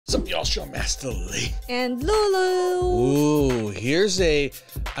What's up, y'all? Show Master Lee. And Lulu. Ooh, here's I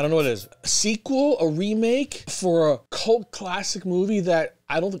don't know what it is, a sequel, a remake for a cult classic movie that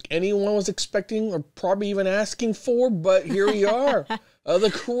I don't think anyone was expecting or probably even asking for, but here we are. The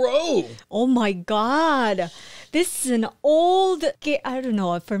Crow. Oh my God. This is an old, I don't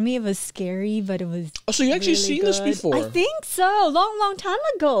know, for me it was scary, but it was Oh, so you actually really seen good. this before? I think so. Long time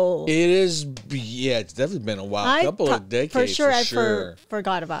ago. It is, yeah, it's definitely been a while. A couple of decades, for sure. sure.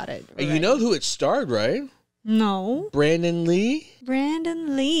 Forgot about it. And you know who it starred, right? No. Brandon Lee?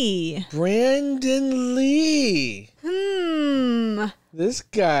 Brandon Lee. Brandon Lee. This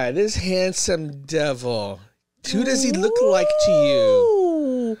guy, this handsome devil. Who does he look like to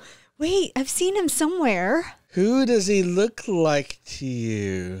you? Wait, I've seen him somewhere. Who does he look like to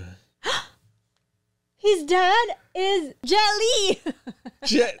you? His dad is Jet Li.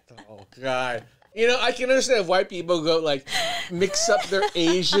 Oh, God. You know, I can understand if white people go, like, mix up their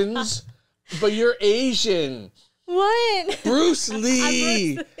Asians, but you're Asian. What? Bruce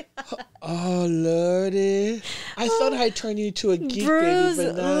Lee. Oh, Lordy. I thought I'd turn you to a geek, Bruce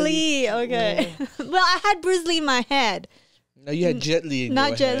baby, but Lee. Okay. Yeah. Well, I had Bruce Lee in my head. No, you had Jet Li in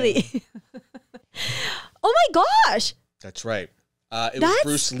Not your Jet head. Li. Oh my gosh. That's right. It was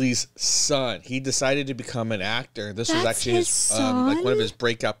Bruce Lee's son. He decided to become an actor. This was actually his like one of his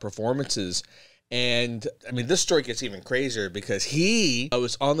breakout performances. And I mean, this story gets even crazier because he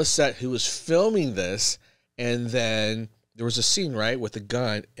was on the set who was filming this, and then there was a scene, right, with a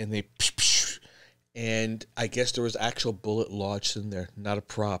gun, and they and I guess there was actual bullet lodged in there, not a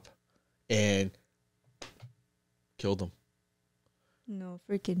prop, and killed him. No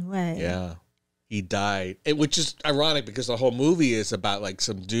freaking way. Yeah. He died, which is ironic because the whole movie is about like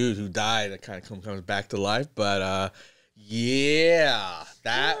some dude who died that kind of comes back to life. But yeah,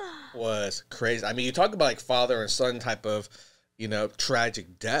 that was crazy. I mean, you talk about like father and son type of, you know,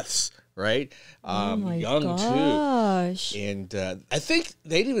 tragic deaths, right? Oh my young gosh. too. And I think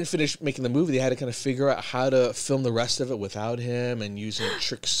they didn't even finish making the movie. They had to kind of figure out how to film the rest of it without him and using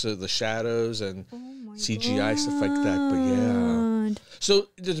tricks of the shadows and CGI stuff like that. But yeah. So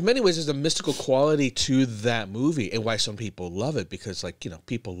there's many ways there's a mystical quality to that movie and why some people love it because, like, you know,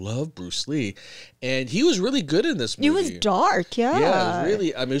 people love Bruce Lee and he was really good in this movie. It was dark, yeah. Yeah, it was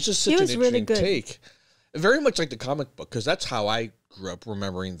really, I mean, it was just such an interesting take. Very much like the comic book because that's how I grew up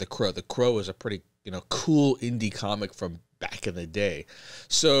remembering The Crow. The Crow is a pretty, you know, cool indie comic from back in the day.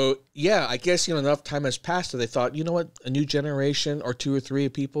 So, yeah, I guess, you know, enough time has passed that they thought, you know what, a new generation or 2 or 3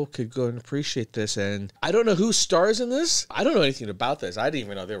 people could go and appreciate this. And I don't know who stars in this. I don't know anything about this. I didn't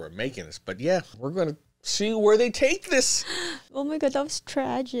even know they were making this. But, yeah, we're going to see where they take this. Oh, my God, that was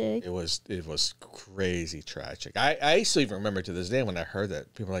tragic. It was crazy tragic. I still even remember to this day when I heard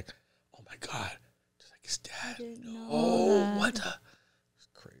that. People were like, oh, my God, just like his dad. No, what the? It's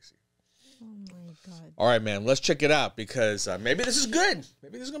crazy. Oh my God. All right, man, let's check it out because maybe this is good.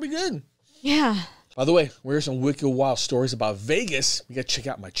 Maybe this is going to be good. Yeah. By the way, we're some wicked wild stories about Vegas. You got to check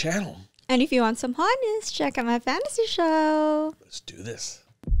out my channel. And if you want some hotness, check out my fantasy show. Let's do this.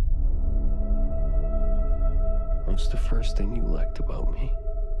 What's the first thing you liked about me?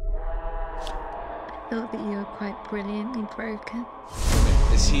 I thought that you were quite brilliantly broken.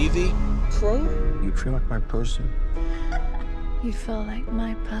 Is he the Crow? You feel like my person. You feel like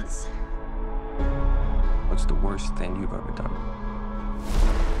my person. What's the worst thing you've ever done?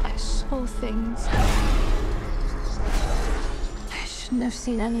 I saw things. I shouldn't have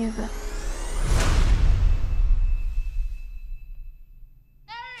seen any of it.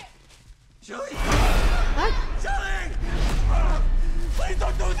 Julie! What? Julie! Please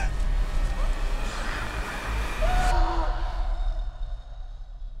don't do that!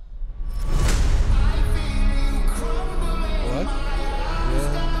 What?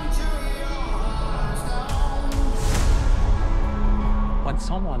 When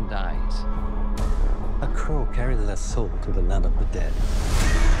someone dies, a crow carries their soul to the land of the dead.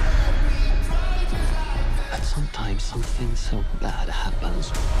 But sometimes something so bad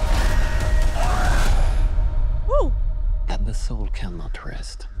happens Woo. that the soul cannot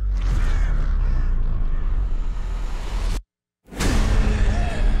rest.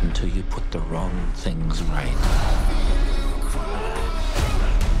 Until you put the wrong things right.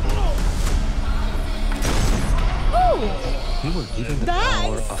 You were given the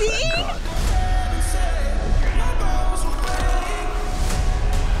power of a god.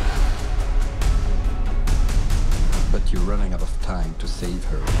 But you're running out of time to save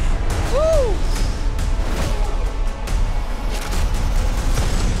her. Woo.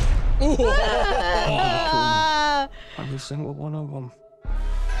 Every single one of them.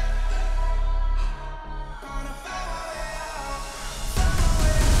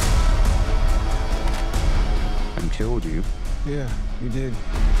 killed you. Yeah, you did.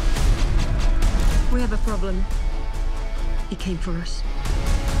 We have a problem. He came for us.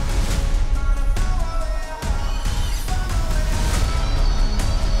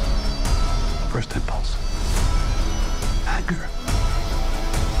 First impulse. Anger.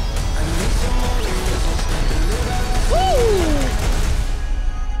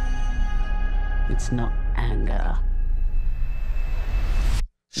 It's not anger.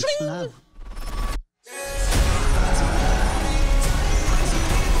 It's love.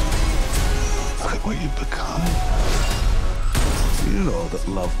 Look at what you've become. You know that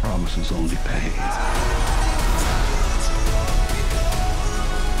love promises only pain.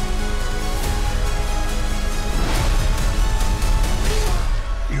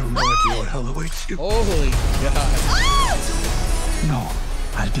 You have no idea what hell awaits you. Holy God. No,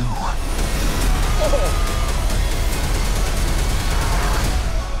 I do.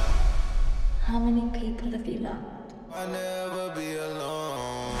 How many people have you loved? I'll never be alone.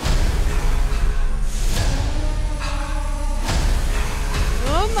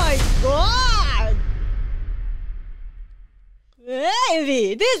 Oh my God!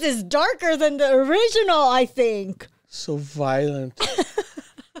 Baby, this is darker than the original, I think. So violent.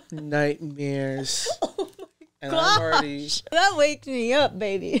 Nightmares. Oh my and gosh. I'm already... That wakes me up,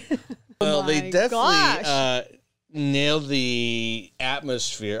 baby. Well, they definitely gosh. nailed the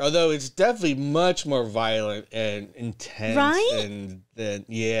atmosphere, although it's definitely much more violent and intense. Right? And then,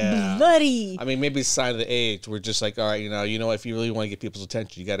 yeah. Bloody. I mean, maybe it's a sign of the age. We're just like, all right, you know, if you really want to get people's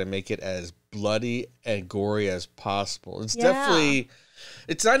attention, you got to make it as bloody and gory as possible. It's definitely...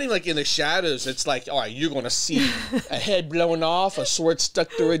 It's not even like in the shadows. It's like, all right, you're going to see a head blown off, a sword stuck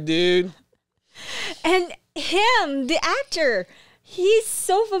through a dude. And him, the actor, he's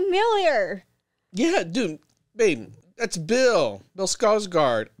so familiar. Yeah, dude, babe, that's Bill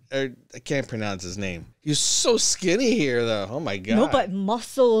Skarsgård. I can't pronounce his name. He's so skinny here, though. Oh, my God. No, but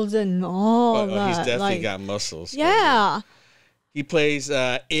muscles and all that. He's definitely like, got muscles. Yeah. He plays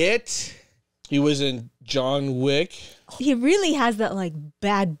It. He was in John Wick. He really has that, like,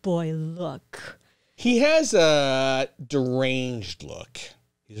 bad boy look. He has a deranged look.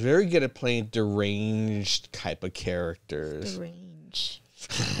 He's very good at playing deranged type of characters. Deranged.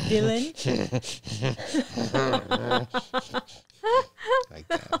 Villain?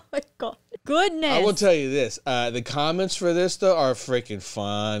 Oh my God. Goodness. I will tell you this. The comments for this, though, are freaking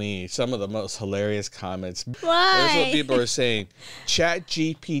funny. Some of the most hilarious comments. Why? Here's what people are saying. Chat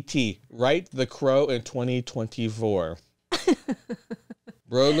GPT, write the Crow in 2024.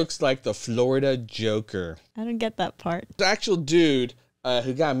 Bro looks like the Florida Joker. I don't get that part. The actual dude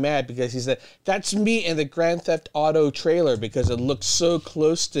who got mad because he said, that's me in the Grand Theft Auto trailer because it looks so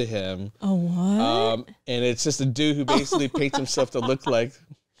close to him. Oh, what? And it's just a dude who basically paints himself to look like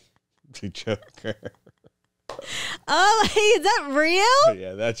the Joker. Oh, hey, is that real?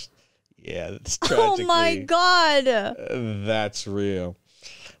 Yeah, that's Oh my God. That's real.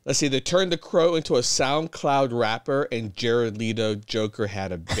 Let's see, they turned the Crow into a SoundCloud rapper and Jared Leto Joker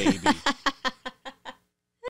had a baby.